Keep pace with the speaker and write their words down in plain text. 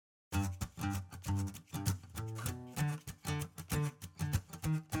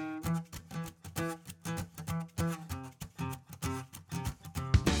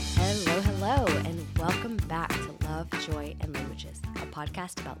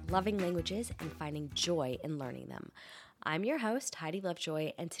podcast about loving languages and finding joy in learning them. I'm your host, Heidi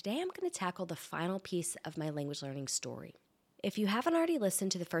Lovejoy, and today I'm going to tackle the final piece of my language learning story. If you haven't already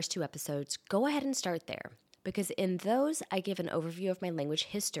listened to the first 2 episodes, go ahead and start there, because in those I give an overview of my language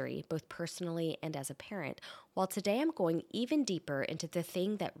history, both personally and as a parent, while today I'm going even deeper into the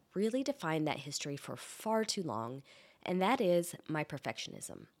thing that really defined that history for far too long, and that is my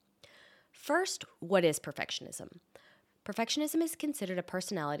perfectionism. First, what is perfectionism? Perfectionism is considered a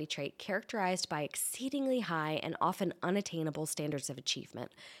personality trait characterized by exceedingly high and often unattainable standards of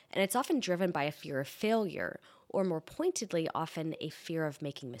achievement, and it's often driven by a fear of failure, or more pointedly, often a fear of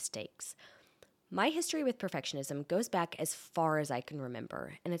making mistakes. My history with perfectionism goes back as far as I can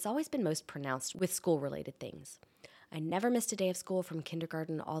remember, and it's always been most pronounced with school-related things. I never missed a day of school from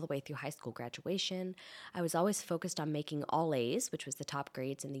kindergarten all the way through high school graduation. I was always focused on making all A's, which was the top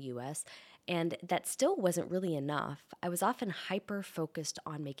grades in the U.S., and that still wasn't really enough. I was often hyper-focused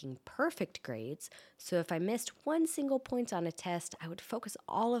on making perfect grades, so if I missed one single point on a test, I would focus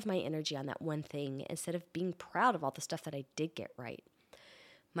all of my energy on that one thing instead of being proud of all the stuff that I did get right.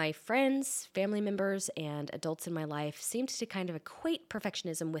 My friends, family members, and adults in my life seemed to kind of equate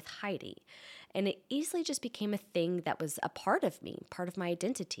perfectionism with Heidi, and it easily just became a thing that was a part of me, part of my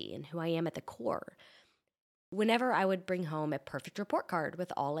identity and who I am at the core. Whenever I would bring home a perfect report card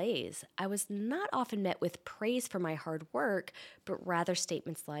with all A's, I was not often met with praise for my hard work, but rather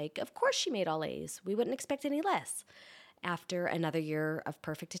statements like, "Of course she made all A's, we wouldn't expect any less." After another year of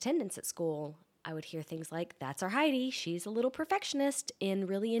perfect attendance at school, I would hear things like, "That's our Heidi, she's a little perfectionist," in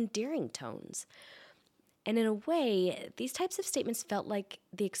really endearing tones. And in a way, these types of statements felt like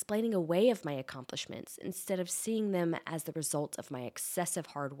the explaining away of my accomplishments instead of seeing them as the result of my excessive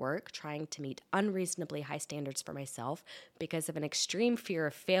hard work, trying to meet unreasonably high standards for myself because of an extreme fear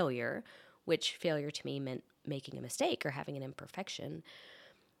of failure, which failure to me meant making a mistake or having an imperfection.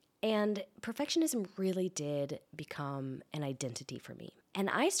 And perfectionism really did become an identity for me. And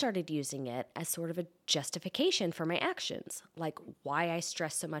I started using it as sort of a justification for my actions, like why I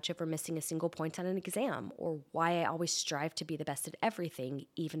stress so much over missing a single point on an exam, or why I always strive to be the best at everything,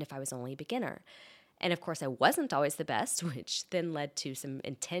 even if I was only a beginner. And of course, I wasn't always the best, which then led to some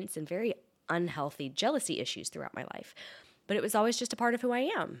intense and very unhealthy jealousy issues throughout my life. But it was always just a part of who I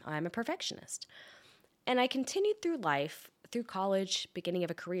am. I'm a perfectionist. And I continued through life, through college, beginning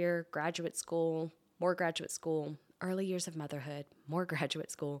of a career, graduate school, more graduate school, early years of motherhood, more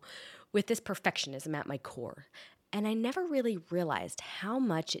graduate school, with this perfectionism at my core. And I never really realized how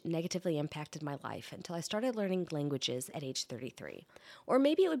much it negatively impacted my life until I started learning languages at age 33. Or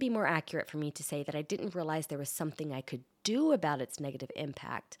maybe it would be more accurate for me to say that I didn't realize there was something I could do about its negative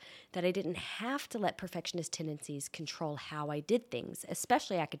impact, that I didn't have to let perfectionist tendencies control how I did things,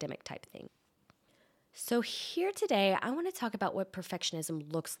 especially academic type things. So here today, I want to talk about what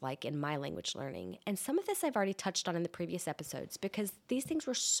perfectionism looks like in my language learning. And some of this I've already touched on in the previous episodes because these things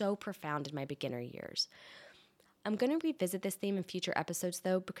were so profound in my beginner years. I'm going to revisit this theme in future episodes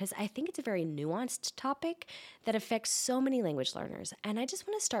though, because I think it's a very nuanced topic that affects so many language learners, and I just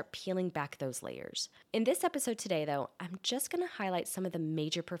want to start peeling back those layers. In this episode today though, I'm just going to highlight some of the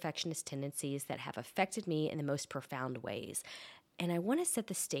major perfectionist tendencies that have affected me in the most profound ways, and I want to set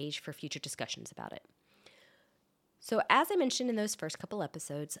the stage for future discussions about it. So as I mentioned in those first couple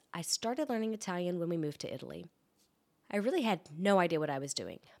episodes, I started learning Italian when we moved to Italy. I really had no idea what I was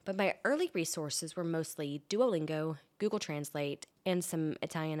doing, but my early resources were mostly Duolingo, Google Translate, and some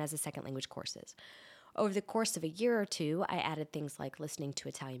Italian as a second language courses. Over the course of a year or two, I added things like listening to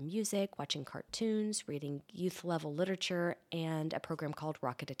Italian music, watching cartoons, reading youth-level literature, and a program called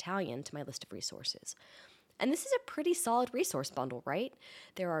Rocket Italian to my list of resources. And this is a pretty solid resource bundle, right?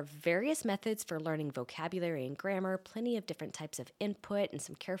 There are various methods for learning vocabulary and grammar, plenty of different types of input, and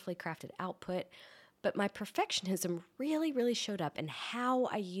some carefully crafted output. But my perfectionism really showed up in how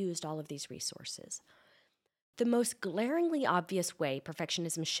I used all of these resources. The most glaringly obvious way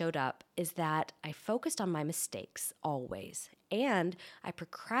perfectionism showed up is that I focused on my mistakes, always, and I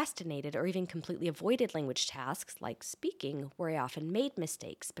procrastinated or even completely avoided language tasks like speaking, where I often made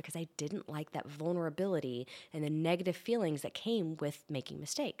mistakes because I didn't like that vulnerability and the negative feelings that came with making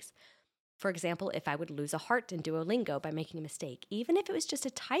mistakes. For example, if I would lose a heart in Duolingo by making a mistake, even if it was just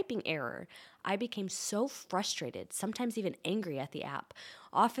a typing error, I became so frustrated, sometimes even angry at the app,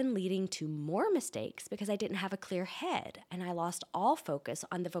 often leading to more mistakes because I didn't have a clear head and I lost all focus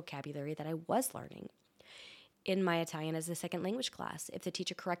on the vocabulary that I was learning. In my Italian as a second language class, if the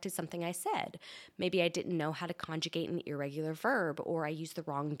teacher corrected something I said, maybe I didn't know how to conjugate an irregular verb or I used the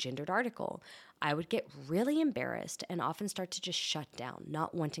wrong gendered article, I would get really embarrassed and often start to just shut down,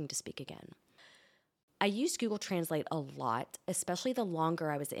 not wanting to speak again. I used Google Translate a lot, especially the longer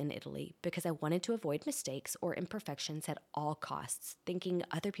I was in Italy, because I wanted to avoid mistakes or imperfections at all costs, thinking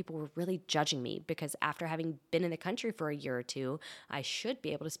other people were really judging me because after having been in the country for a year or two, I should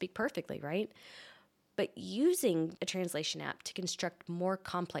be able to speak perfectly, right? But using a translation app to construct more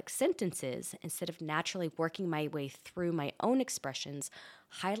complex sentences instead of naturally working my way through my own expressions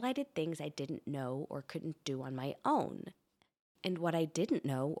highlighted things I didn't know or couldn't do on my own. And what I didn't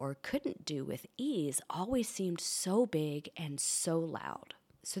know or couldn't do with ease always seemed so big and so loud.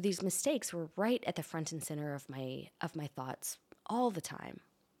 So these mistakes were right at the front and center of my thoughts all the time.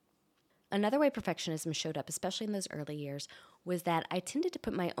 Another way perfectionism showed up, especially in those early years, was that I tended to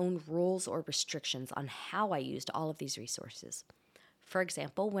put my own rules or restrictions on how I used all of these resources. For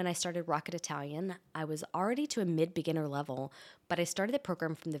example, when I started Rocket Italian, I was already to a mid-beginner level, but I started the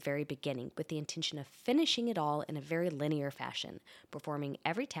program from the very beginning with the intention of finishing it all in a very linear fashion, performing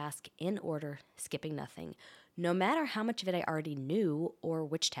every task in order, skipping nothing, no matter how much of it I already knew or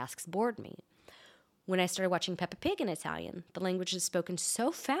which tasks bored me. When I started watching Peppa Pig in Italian, the language is spoken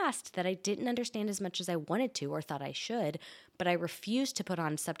so fast that I didn't understand as much as I wanted to or thought I should, but I refused to put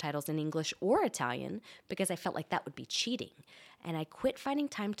on subtitles in English or Italian because I felt like that would be cheating. And I quit finding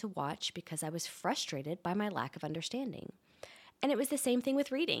time to watch because I was frustrated by my lack of understanding. And it was the same thing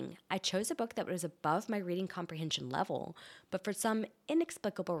with reading. I chose a book that was above my reading comprehension level, but for some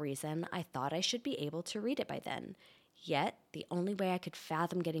inexplicable reason, I thought I should be able to read it by then. Yet, the only way I could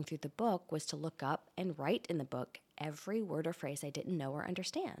fathom getting through the book was to look up and write in the book every word or phrase I didn't know or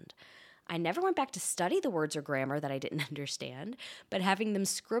understand. I never went back to study the words or grammar that I didn't understand, but having them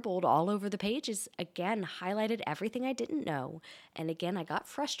scribbled all over the pages again highlighted everything I didn't know, and again I got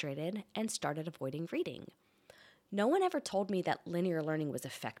frustrated and started avoiding reading. No one ever told me that linear learning was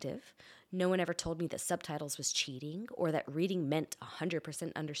effective. No one ever told me that subtitles was cheating or that reading meant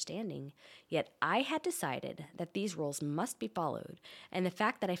 100% understanding. Yet I had decided that these rules must be followed, and the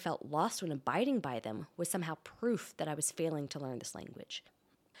fact that I felt lost when abiding by them was somehow proof that I was failing to learn this language.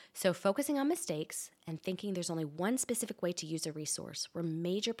 So focusing on mistakes and thinking there's only one specific way to use a resource were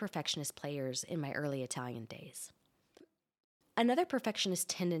major perfectionist players in my early Italian days. Another perfectionist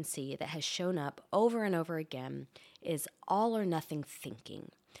tendency that has shown up over and over again is all or nothing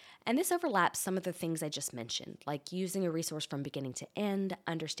thinking. And this overlaps some of the things I just mentioned, like using a resource from beginning to end,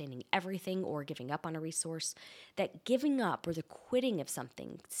 understanding everything, or giving up on a resource. That giving up or the quitting of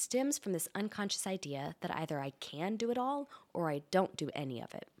something stems from this unconscious idea that either I can do it all or I don't do any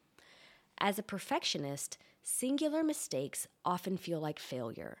of it. As a perfectionist, singular mistakes often feel like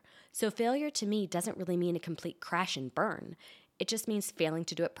failure. So failure to me doesn't really mean a complete crash and burn. It just means failing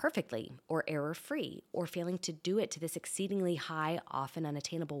to do it perfectly or error-free, or failing to do it to this exceedingly high, often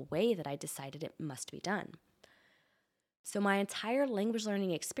unattainable way that I decided it must be done. So my entire language learning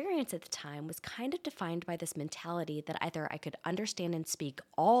experience at the time was kind of defined by this mentality that either I could understand and speak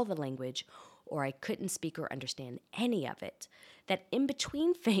all the language or I couldn't speak or understand any of it. That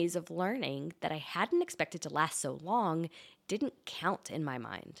in-between phase of learning that I hadn't expected to last so long didn't count in my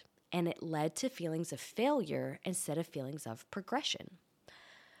mind, and it led to feelings of failure instead of feelings of progression.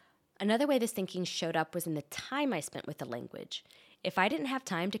 Another way this thinking showed up was in the time I spent with the language. If I didn't have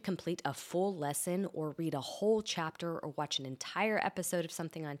time to complete a full lesson or read a whole chapter or watch an entire episode of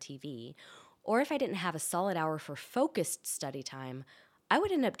something on TV, or if I didn't have a solid hour for focused study time, I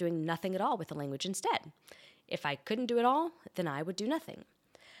would end up doing nothing at all with the language instead. If I couldn't do it all, then I would do nothing.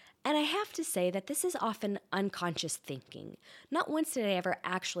 And I have to say that this is often unconscious thinking. Not once did I ever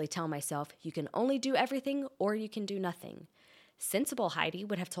actually tell myself, you can only do everything or you can do nothing. Sensible Heidi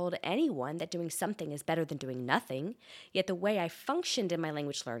would have told anyone that doing something is better than doing nothing, yet the way I functioned in my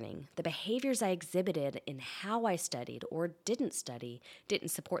language learning, the behaviors I exhibited in how I studied or didn't study, didn't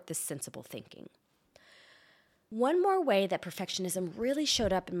support this sensible thinking. One more way that perfectionism really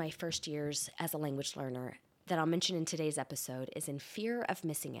showed up in my first years as a language learner that I'll mention in today's episode is in fear of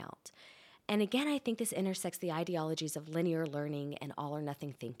missing out. And again, I think this intersects the ideologies of linear learning and all or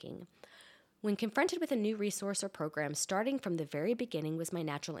nothing thinking. When confronted with a new resource or program, starting from the very beginning was my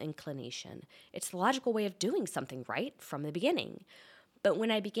natural inclination. It's the logical way of doing something, right, from the beginning. But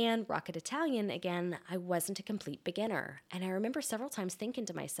when I began Rocket Italian again, I wasn't a complete beginner. And I remember several times thinking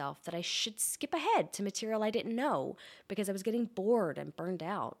to myself that I should skip ahead to material I didn't know because I was getting bored and burned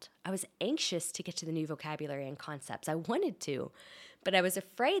out. I was anxious to get to the new vocabulary and concepts. I wanted to, but I was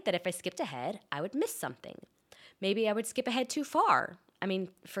afraid that if I skipped ahead, I would miss something. Maybe I would skip ahead too far. I mean,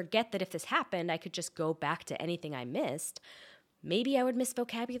 forget that if this happened, I could just go back to anything I missed. Maybe I would miss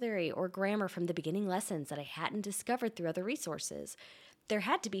vocabulary or grammar from the beginning lessons that I hadn't discovered through other resources. There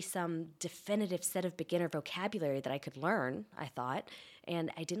had to be some definitive set of beginner vocabulary that I could learn, I thought,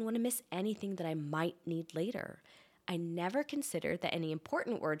 and I didn't want to miss anything that I might need later. I never considered that any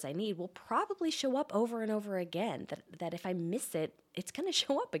important words I need will probably show up over and over again, that if I miss it, it's going to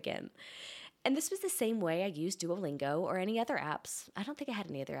show up again. And this was the same way I used Duolingo or any other apps. I don't think I had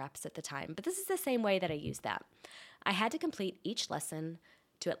any other apps at the time, but this is the same way that I used that. I had to complete each lesson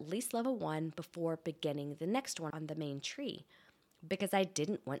to at least level 1 before beginning the next one on the main tree, because I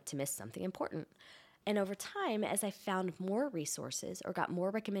didn't want to miss something important. And over time, as I found more resources or got more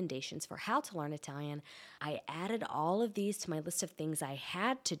recommendations for how to learn Italian, I added all of these to my list of things I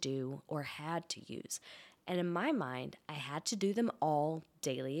had to do or had to use. And in my mind, I had to do them all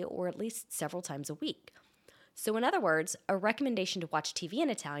daily or at least several times a week. So in other words, a recommendation to watch TV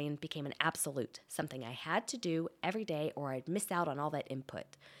in Italian became an absolute, something I had to do every day or I'd miss out on all that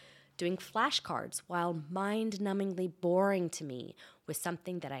input. Doing flashcards, while mind-numbingly boring to me, was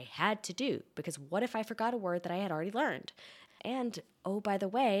something that I had to do, because what if I forgot a word that I had already learned? And, oh, by the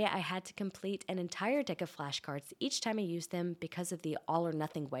way, I had to complete an entire deck of flashcards each time I used them because of the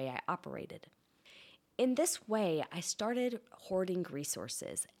all-or-nothing way I operated. In this way, I started hoarding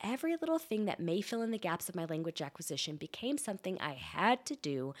resources. Every little thing that may fill in the gaps of my language acquisition became something I had to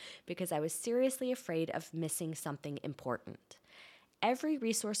do because I was seriously afraid of missing something important. Every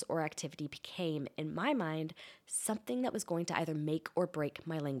resource or activity became, in my mind, something that was going to either make or break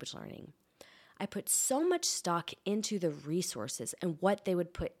my language learning. I put so much stock into the resources and what they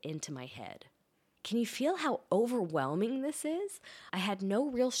would put into my head. Can you feel how overwhelming this is? I had no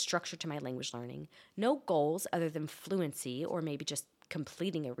real structure to my language learning, no goals other than fluency or maybe just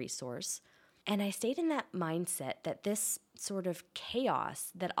completing a resource. And I stayed in that mindset that this sort of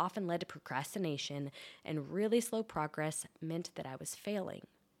chaos that often led to procrastination and really slow progress meant that I was failing.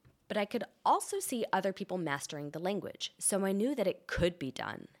 But I could also see other people mastering the language, so I knew that it could be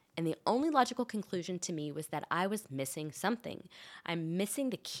done. And the only logical conclusion to me was that I was missing something. I'm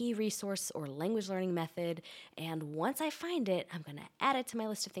missing the key resource or language learning method, and once I find it, I'm going to add it to my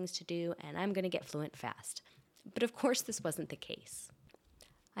list of things to do, and I'm going to get fluent fast. But of course, this wasn't the case.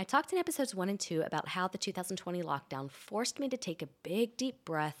 I talked in episodes 1 and 2 about how the 2020 lockdown forced me to take a big, deep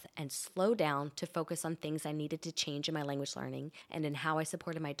breath and slow down to focus on things I needed to change in my language learning and in how I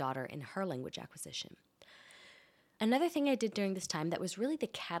supported my daughter in her language acquisition. Another thing I did during this time that was really the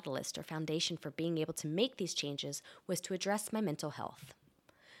catalyst or foundation for being able to make these changes was to address my mental health.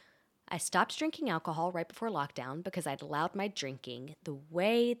 I stopped drinking alcohol right before lockdown because I'd allowed my drinking, the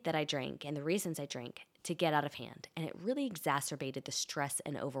way that I drank and the reasons I drank, to get out of hand, and it really exacerbated the stress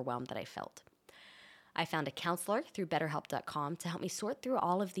and overwhelm that I felt. I found a counselor through BetterHelp.com to help me sort through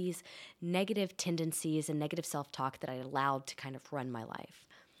all of these negative tendencies and negative self-talk that I allowed to kind of run my life.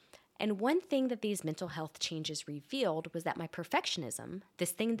 And one thing that these mental health changes revealed was that my perfectionism,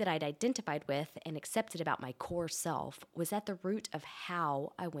 this thing that I'd identified with and accepted about my core self, was at the root of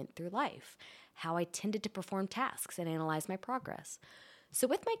how I went through life, how I tended to perform tasks and analyze my progress. So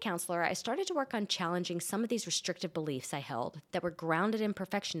with my counselor, I started to work on challenging some of these restrictive beliefs I held that were grounded in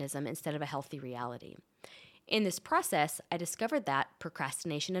perfectionism instead of a healthy reality. In this process, I discovered that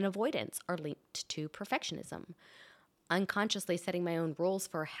procrastination and avoidance are linked to perfectionism. Unconsciously setting my own rules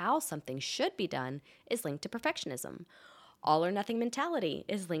for how something should be done is linked to perfectionism. All or nothing mentality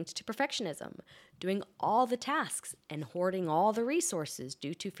is linked to perfectionism. Doing all the tasks and hoarding all the resources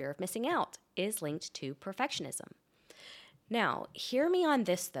due to fear of missing out is linked to perfectionism. Now, hear me on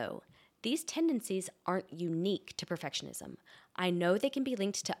this though. These tendencies aren't unique to perfectionism. I know they can be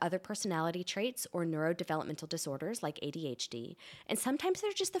linked to other personality traits or neurodevelopmental disorders like ADHD, and sometimes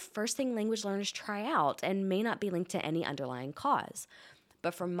they're just the first thing language learners try out and may not be linked to any underlying cause.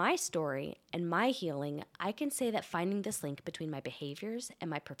 But for my story and my healing, I can say that finding this link between my behaviors and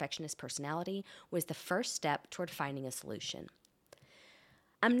my perfectionist personality was the first step toward finding a solution.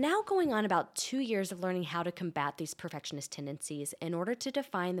 I'm now going on about 2 years of learning how to combat these perfectionist tendencies in order to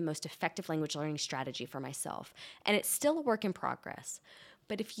define the most effective language learning strategy for myself, and it's still a work in progress.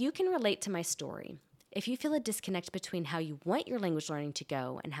 But if you can relate to my story, if you feel a disconnect between how you want your language learning to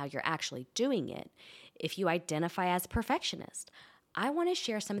go and how you're actually doing it, if you identify as a perfectionist, I want to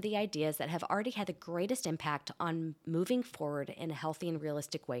share some of the ideas that have already had the greatest impact on moving forward in a healthy and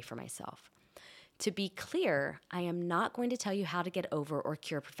realistic way for myself. To be clear, I am not going to tell you how to get over or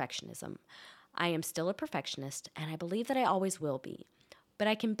cure perfectionism. I am still a perfectionist, and I believe that I always will be. But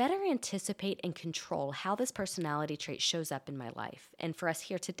I can better anticipate and control how this personality trait shows up in my life, and for us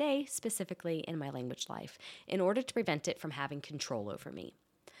here today, specifically in my language life, in order to prevent it from having control over me.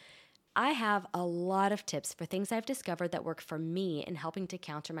 I have a lot of tips for things I've discovered that work for me in helping to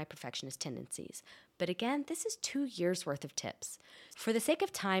counter my perfectionist tendencies. But again, this is 2 years worth of tips. For the sake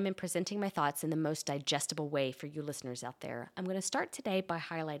of time and presenting my thoughts in the most digestible way for you listeners out there, I'm going to start today by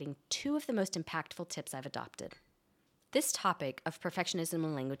highlighting 2 of the most impactful tips I've adopted. This topic of perfectionism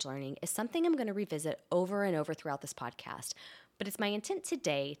and language learning is something I'm going to revisit over and over throughout this podcast, but it's my intent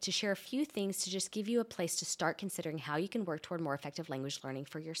today to share a few things to just give you a place to start considering how you can work toward more effective language learning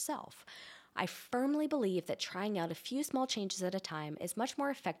for yourself. I firmly believe that trying out a few small changes at a time is much more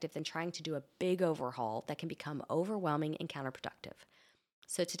effective than trying to do a big overhaul that can become overwhelming and counterproductive.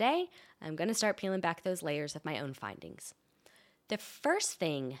 So today, I'm going to start peeling back those layers of my own findings. The first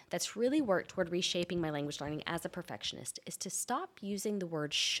thing that's really worked toward reshaping my language learning as a perfectionist is to stop using the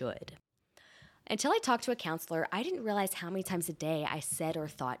word should. Until I talked to a counselor, I didn't realize how many times a day I said or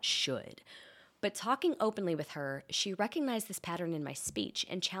thought should. But talking openly with her, she recognized this pattern in my speech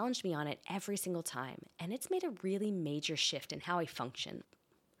and challenged me on it every single time, and it's made a really major shift in how I function.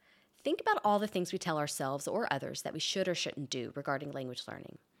 Think about all the things we tell ourselves or others that we should or shouldn't do regarding language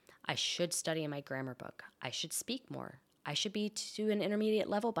learning. I should study in my grammar book. I should speak more. I should be to an intermediate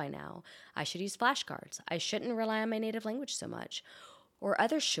level by now. I should use flashcards. I shouldn't rely on my native language so much. Or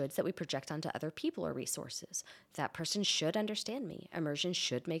other shoulds that we project onto other people or resources. That person should understand me. Immersion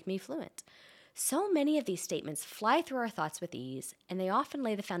should make me fluent. So many of these statements fly through our thoughts with ease, and they often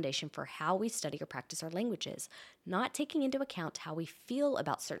lay the foundation for how we study or practice our languages, not taking into account how we feel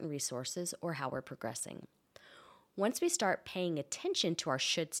about certain resources or how we're progressing. Once we start paying attention to our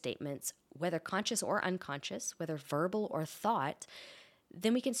should statements, whether conscious or unconscious, whether verbal or thought,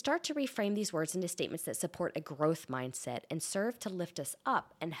 then we can start to reframe these words into statements that support a growth mindset and serve to lift us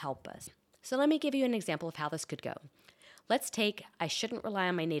up and help us. So let me give you an example of how this could go. Let's take, I shouldn't rely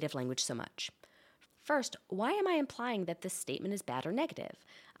on my native language so much. First, why am I implying that this statement is bad or negative?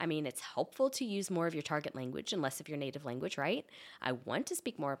 I mean, it's helpful to use more of your target language and less of your native language, right? I want to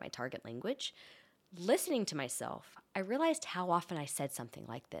speak more of my target language. Listening to myself, I realized how often I said something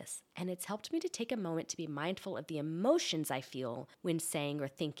like this, and it's helped me to take a moment to be mindful of the emotions I feel when saying or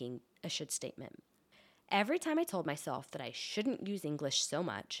thinking a should statement. Every time I told myself that I shouldn't use English so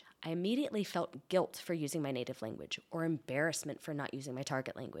much, I immediately felt guilt for using my native language or embarrassment for not using my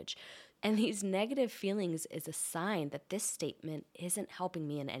target language. And these negative feelings is a sign that this statement isn't helping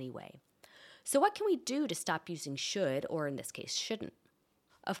me in any way. So what can we do to stop using should, or in this case, shouldn't?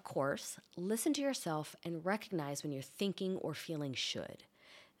 Of course, listen to yourself and recognize when you're thinking or feeling should.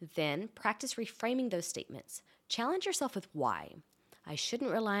 Then practice reframing those statements. Challenge yourself with why. I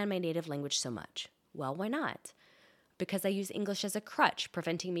shouldn't rely on my native language so much. Well, why not? Because I use English as a crutch,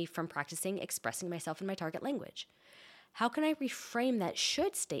 preventing me from practicing expressing myself in my target language. How can I reframe that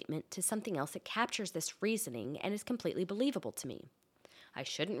should statement to something else that captures this reasoning and is completely believable to me? I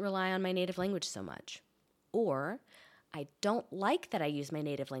shouldn't rely on my native language so much. Or, I don't like that I use my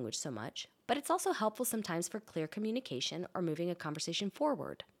native language so much, but it's also helpful sometimes for clear communication or moving a conversation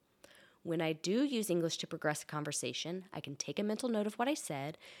forward. When I do use English to progress a conversation, I can take a mental note of what I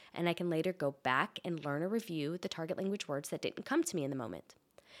said, and I can later go back and learn or review the target language words that didn't come to me in the moment.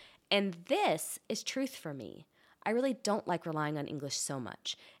 And this is truth for me. I really don't like relying on English so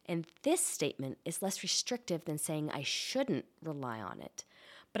much, and this statement is less restrictive than saying I shouldn't rely on it.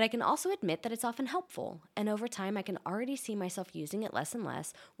 But I can also admit that it's often helpful, and over time I can already see myself using it less and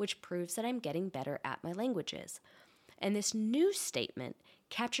less, which proves that I'm getting better at my languages. And this new statement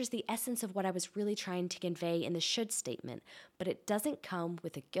captures the essence of what I was really trying to convey in the should statement, but it doesn't come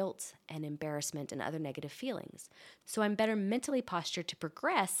with the guilt and embarrassment and other negative feelings. So I'm better mentally postured to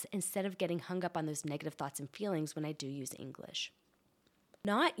progress instead of getting hung up on those negative thoughts and feelings when I do use English.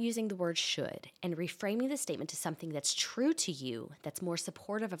 Not using the word should and reframing the statement to something that's true to you, that's more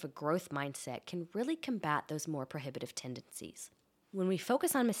supportive of a growth mindset, can really combat those more prohibitive tendencies. When we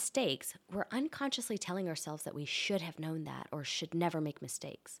focus on mistakes, we're unconsciously telling ourselves that we should have known that or should never make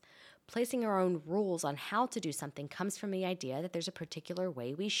mistakes. Placing our own rules on how to do something comes from the idea that there's a particular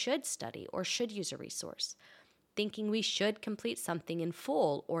way we should study or should use a resource. Thinking we should complete something in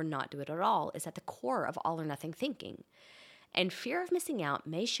full or not do it at all is at the core of all or nothing thinking. And fear of missing out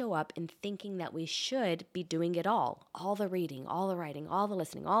may show up in thinking that we should be doing it all the reading, all the writing, all the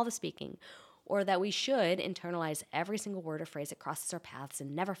listening, all the speaking, or that we should internalize every single word or phrase that crosses our paths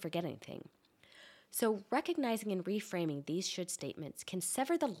and never forget anything. So recognizing and reframing these should statements can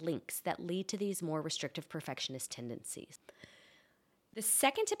sever the links that lead to these more restrictive perfectionist tendencies. The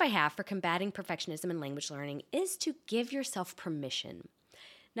second tip I have for combating perfectionism in language learning is to give yourself permission.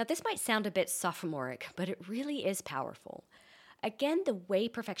 Now, this might sound a bit sophomoric, but it really is powerful. Again, the way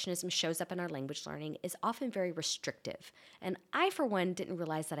perfectionism shows up in our language learning is often very restrictive, and I, for one, didn't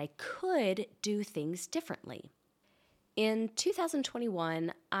realize that I could do things differently. In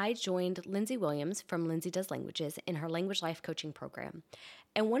 2021, I joined Lindsay Williams from Lindsay Does Languages in her Language Life Coaching program.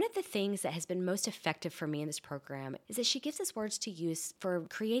 And one of the things that has been most effective for me in this program is that she gives us words to use for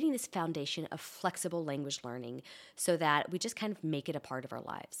creating this foundation of flexible language learning so that we just kind of make it a part of our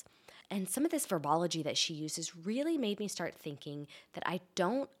lives. And some of this verbology that she uses really made me start thinking that I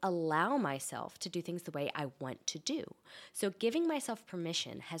don't allow myself to do things the way I want to do. So giving myself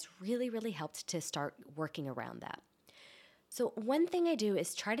permission has really, really helped to start working around that. So one thing I do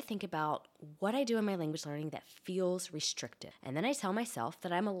is try to think about what I do in my language learning that feels restrictive. And then I tell myself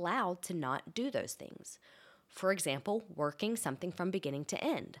that I'm allowed to not do those things. For example, working something from beginning to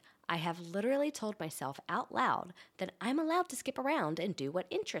end. I have literally told myself out loud that I'm allowed to skip around and do what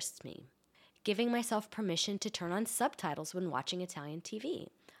interests me. Giving myself permission to turn on subtitles when watching Italian TV.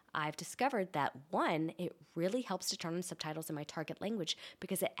 I've discovered that one, it really helps to turn on subtitles in my target language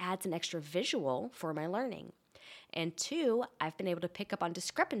because it adds an extra visual for my learning. And two, I've been able to pick up on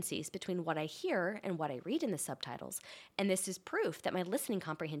discrepancies between what I hear and what I read in the subtitles. And this is proof that my listening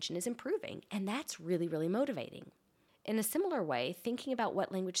comprehension is improving. And that's really, really motivating. In a similar way, thinking about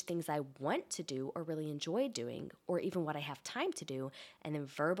what language things I want to do or really enjoy doing, or even what I have time to do, and then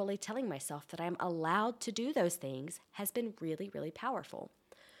verbally telling myself that I'm allowed to do those things has been really, really powerful.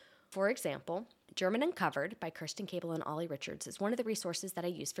 For example, German Uncovered by Kirsten Cable and Ollie Richards is one of the resources that I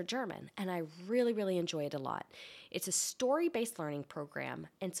use for German, and I really, really enjoy it a lot. It's a story-based learning program,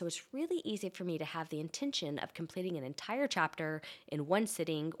 and so it's really easy for me to have the intention of completing an entire chapter in one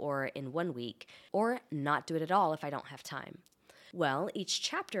sitting or in 1 week, or not do it at all if I don't have time. Well, each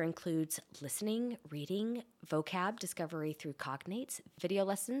chapter includes listening, reading, vocab discovery through cognates, video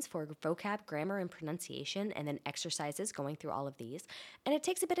lessons for vocab, grammar, and pronunciation, and then exercises going through all of these. And it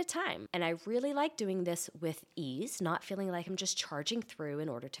takes a bit of time. And I really like doing this with ease, not feeling like I'm just charging through in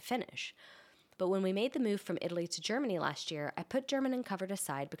order to finish. But when we made the move from Italy to Germany last year, I put German Uncovered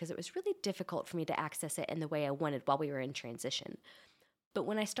aside because it was really difficult for me to access it in the way I wanted while we were in transition. But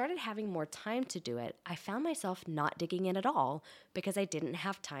when I started having more time to do it, I found myself not digging in at all because I didn't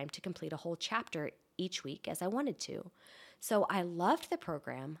have time to complete a whole chapter each week as I wanted to. So I loved the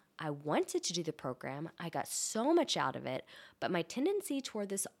program. I wanted to do the program. I got so much out of it, but my tendency toward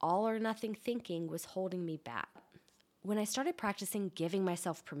this all or nothing thinking was holding me back. When I started practicing giving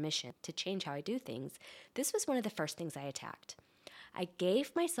myself permission to change how I do things, this was one of the first things I attacked. I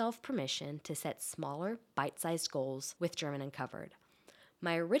gave myself permission to set smaller, bite-sized goals with German Uncovered.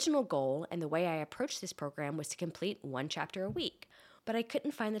 My original goal and the way I approached this program was to complete 1 chapter a week, but I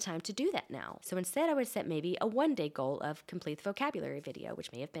couldn't find the time to do that now. So instead I would set maybe a 1-day goal of complete the vocabulary video,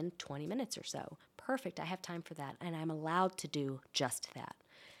 which may have been 20 minutes or so. Perfect, I have time for that, and I'm allowed to do just that.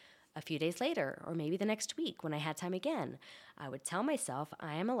 A few days later, or maybe the next week when I had time again, I would tell myself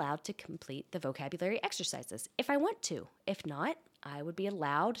I am allowed to complete the vocabulary exercises if I want to. If not, I would be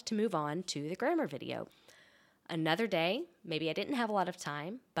allowed to move on to the grammar video. Another day, maybe I didn't have a lot of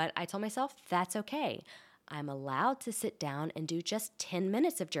time, but I told myself that's okay. I'm allowed to sit down and do just 10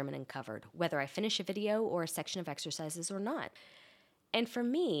 minutes of German Uncovered, whether I finish a video or a section of exercises or not. And for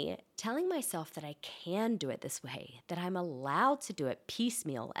me, telling myself that I can do it this way, that I'm allowed to do it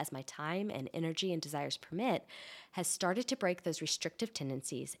piecemeal as my time and energy and desires permit, has started to break those restrictive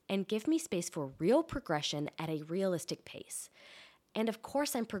tendencies and give me space for real progression at a realistic pace. And of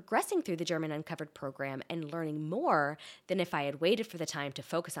course, I'm progressing through the German Uncovered program and learning more than if I had waited for the time to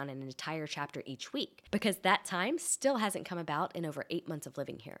focus on an entire chapter each week, because that time still hasn't come about in over 8 months of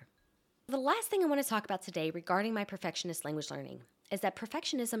living here. The last thing I want to talk about today regarding my perfectionist language learning is that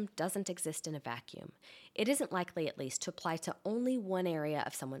perfectionism doesn't exist in a vacuum. It isn't likely, at least, to apply to only one area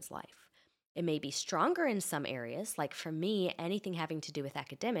of someone's life. It may be stronger in some areas, like for me, anything having to do with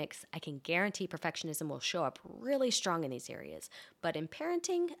academics. I can guarantee perfectionism will show up really strong in these areas, but in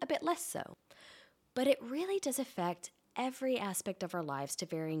parenting, a bit less so. But it really does affect every aspect of our lives to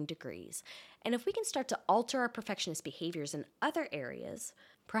varying degrees. And if we can start to alter our perfectionist behaviors in other areas,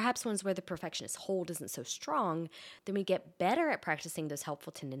 perhaps ones where the perfectionist hold isn't so strong, then we get better at practicing those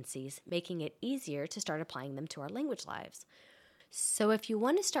helpful tendencies, making it easier to start applying them to our language lives. So if you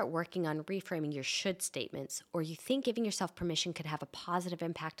want to start working on reframing your should statements, or you think giving yourself permission could have a positive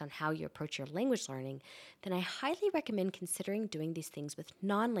impact on how you approach your language learning, then I highly recommend considering doing these things with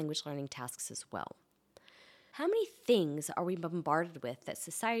non-language learning tasks as well. How many things are we bombarded with that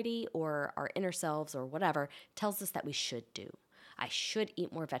society or our inner selves or whatever tells us that we should do? I should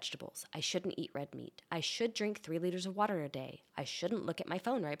eat more vegetables. I shouldn't eat red meat. I should drink 3 liters of water a day. I shouldn't look at my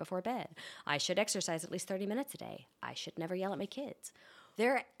phone right before bed. I should exercise at least 30 minutes a day. I should never yell at my kids.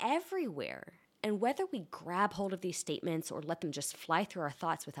 They're everywhere. And whether we grab hold of these statements or let them just fly through our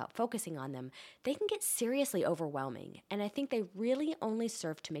thoughts without focusing on them, they can get seriously overwhelming. And I think they really only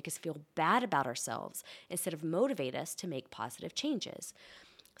serve to make us feel bad about ourselves instead of motivate us to make positive changes.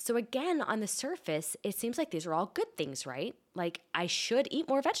 So again, on the surface, it seems like these are all good things, right? Like, I should eat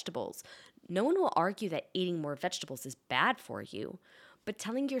more vegetables. No one will argue that eating more vegetables is bad for you, but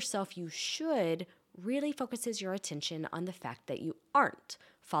telling yourself you should really focuses your attention on the fact that you aren't,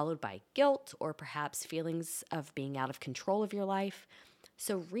 followed by guilt or perhaps feelings of being out of control of your life.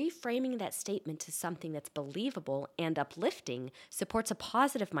 So reframing that statement to something that's believable and uplifting supports a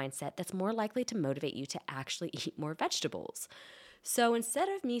positive mindset that's more likely to motivate you to actually eat more vegetables. So instead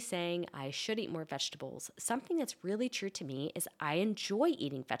of me saying I should eat more vegetables, something that's really true to me is I enjoy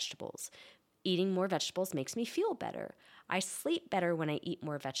eating vegetables. Eating more vegetables makes me feel better. I sleep better when I eat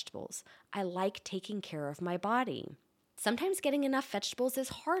more vegetables. I like taking care of my body. Sometimes getting enough vegetables is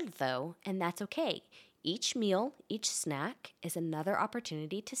hard though, and that's okay. Each meal, each snack is another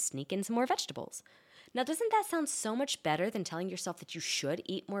opportunity to sneak in some more vegetables. Now, doesn't that sound so much better than telling yourself that you should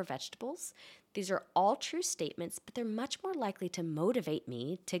eat more vegetables? These are all true statements, but they're much more likely to motivate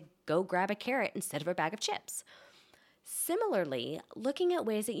me to go grab a carrot instead of a bag of chips. Similarly, looking at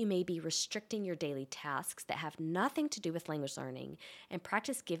ways that you may be restricting your daily tasks that have nothing to do with language learning and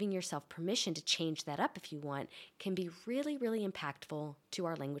practice giving yourself permission to change that up if you want can be really, really impactful to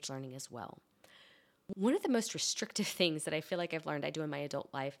our language learning as well. One of the most restrictive things that I feel like I've learned I do in my adult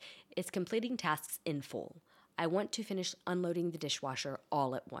life is completing tasks in full. I want to finish unloading the dishwasher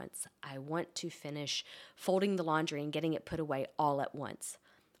all at once. I want to finish folding the laundry and getting it put away all at once.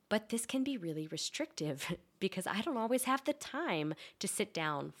 But this can be really restrictive because I don't always have the time to sit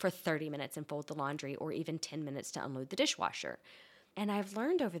down for 30 minutes and fold the laundry or even 10 minutes to unload the dishwasher. And I've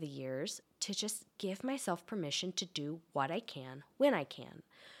learned over the years to just give myself permission to do what I can when I can.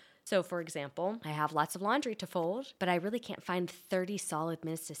 So for example, I have lots of laundry to fold, but I really can't find 30 solid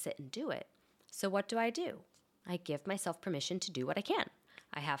minutes to sit and do it. So what do? I give myself permission to do what I can.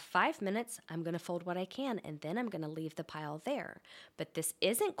 I have 5 minutes, I'm going to fold what I can, and then I'm going to leave the pile there. But this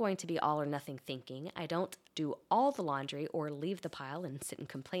isn't going to be all or nothing thinking. I don't do all the laundry or leave the pile and sit and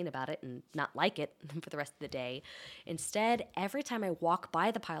complain about it and not like it for the rest of the day. Instead, every time I walk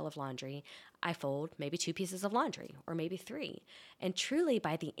by the pile of laundry, I fold maybe 2 pieces of laundry or maybe 3. And truly,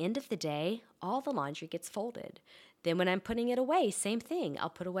 by the end of the day, all the laundry gets folded. Then when I'm putting it away, same thing. I'll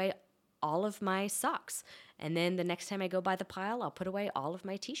put away all of my socks. And then the next time I go by the pile, I'll put away all of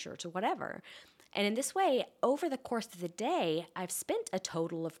my t-shirts or whatever. And in this way, over the course of the day, I've spent a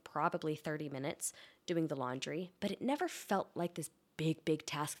total of probably 30 minutes doing the laundry, but it never felt like this big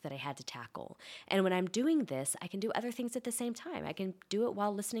task that I had to tackle. And when I'm doing this, I can do other things at the same time. I can do it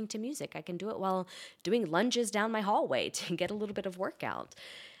while listening to music. I can do it while doing lunges down my hallway to get a little bit of workout.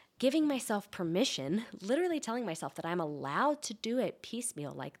 Giving myself permission, literally telling myself that I'm allowed to do it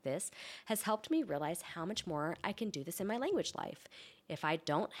piecemeal like this, has helped me realize how much more I can do this in my language life. If I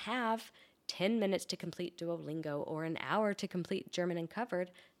don't have 10 minutes to complete Duolingo or an hour to complete German Uncovered,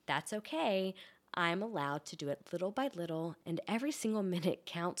 that's okay. I'm allowed to do it little by little, and every single minute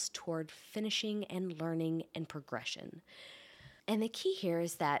counts toward finishing and learning and progression. And the key here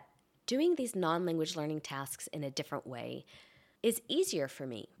is that doing these non-language learning tasks in a different way is easier for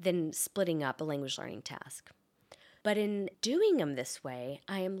me than splitting up a language learning task. But in doing them this way,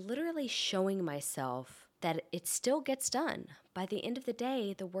 I am literally showing myself that it still gets done. By the end of the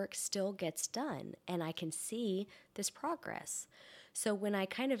day, the work still gets done, and I can see this progress. So when I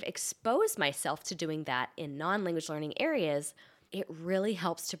kind of expose myself to doing that in non-language learning areas, it really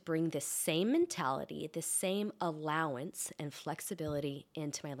helps to bring this same mentality, this same allowance and flexibility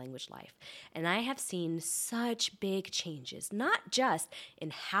into my language life. And I have seen such big changes, not just in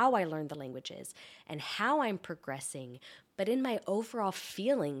how I learn the languages and how I'm progressing, but in my overall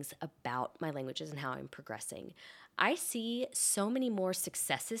feelings about my languages and how I'm progressing. I see so many more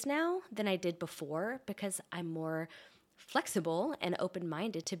successes now than I did before because I'm more flexible and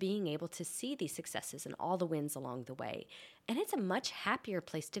open-minded to being able to see these successes and all the wins along the way. And it's a much happier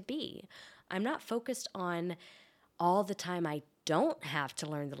place to be. I'm not focused on all the time I don't have to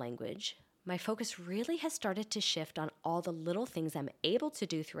learn the language. My focus really has started to shift on all the little things I'm able to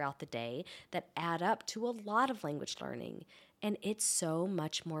do throughout the day that add up to a lot of language learning. And it's so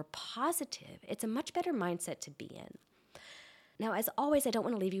much more positive. It's a much better mindset to be in. Now, as always, I don't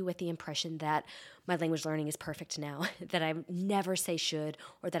want to leave you with the impression that my language learning is perfect now, that I never say should,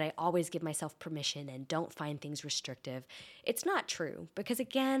 or that I always give myself permission and don't find things restrictive. It's not true because,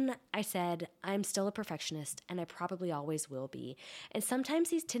 again, I said I'm still a perfectionist and I probably always will be. And sometimes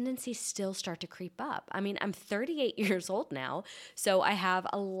these tendencies still start to creep up. I mean, I'm 38 years old now, so I have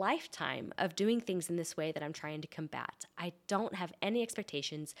a lifetime of doing things in this way that I'm trying to combat. I don't have any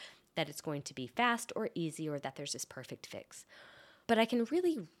expectations that it's going to be fast or easy or that there's this perfect fix. But I can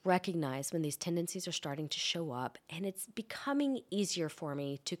really recognize when these tendencies are starting to show up, and it's becoming easier for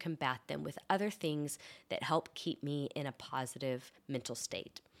me to combat them with other things that help keep me in a positive mental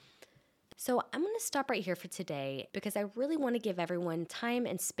state. So I'm going to stop right here for today because I really want to give everyone time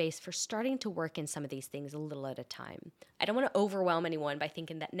and space for starting to work in some of these things a little at a time. I don't want to overwhelm anyone by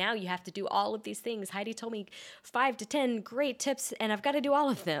thinking that now you have to do all of these things. Heidi told me 5 to 10 great tips and I've got to do all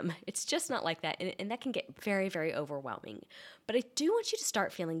of them. It's just not like that, and that can get very, very overwhelming. But I do want you to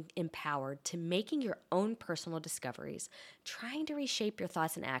start feeling empowered to making your own personal discoveries, trying to reshape your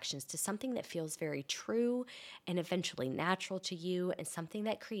thoughts and actions to something that feels very true and eventually natural to you, and something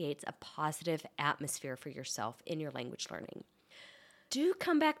that creates a positive atmosphere for yourself in your language learning. Do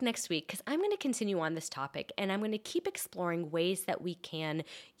come back next week because I'm going to continue on this topic, and I'm going to keep exploring ways that we can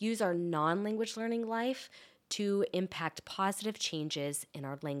use our non-language learning life to impact positive changes in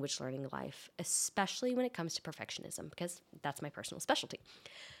our language learning life, especially when it comes to perfectionism, because that's my personal specialty.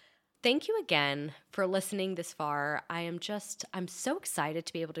 Thank you again for listening this far. I'm so excited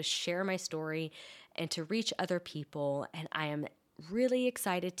to be able to share my story and to reach other people, and I am really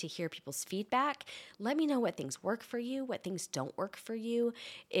excited to hear people's feedback. Let me know what things work for you, what things don't work for you.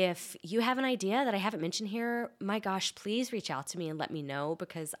 If you have an idea that I haven't mentioned here, my gosh, please reach out to me and let me know,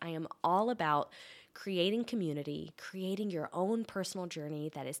 because I am all about creating community, creating your own personal journey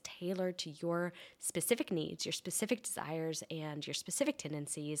that is tailored to your specific needs, your specific desires, and your specific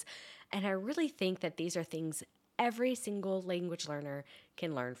tendencies. And I really think that these are things every single language learner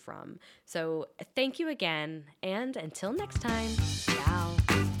can learn from. So thank you again, and until next time,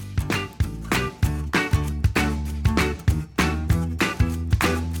 ciao.